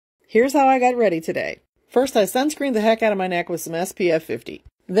Here's how I got ready today. First, I sunscreened the heck out of my neck with some SPF 50.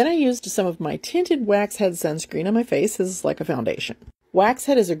 Then I used some of my tinted Waxhead sunscreen on my face as like a foundation.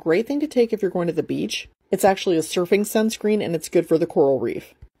 Waxhead is a great thing to take if you're going to the beach. It's actually a surfing sunscreen and it's good for the coral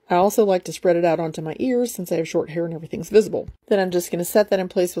reef. I also like to spread it out onto my ears since I have short hair and everything's visible. Then I'm just going to set that in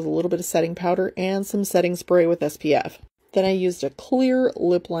place with a little bit of setting powder and some setting spray with SPF. Then I used a clear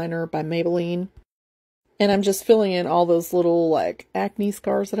lip liner by Maybelline. And I'm just filling in all those little like acne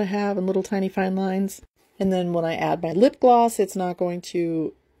scars that I have and little tiny fine lines. And then when I add my lip gloss, it's not going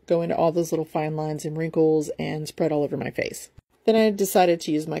to go into all those little fine lines and wrinkles and spread all over my face. Then I decided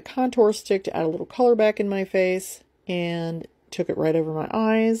to use my contour stick to add a little color back in my face and took it right over my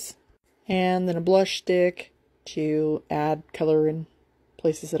eyes. And then a blush stick to add color in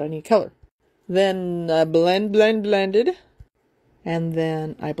places that I need color. Then I blended. And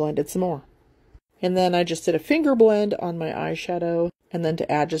then I blended some more. And then I just did a finger blend on my eyeshadow. And then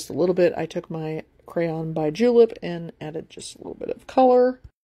to add just a little bit, I took my crayon by Julep and added just a little bit of color.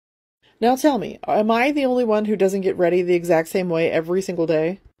 Now tell me, am I the only one who doesn't get ready the exact same way every single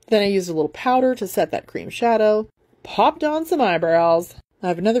day? Then I used a little powder to set that cream shadow. Popped on some eyebrows. I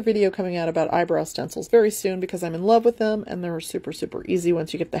have another video coming out about eyebrow stencils very soon because I'm in love with them and they're super easy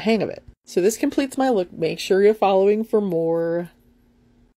once you get the hang of it. So this completes my look. Make sure you're following for more.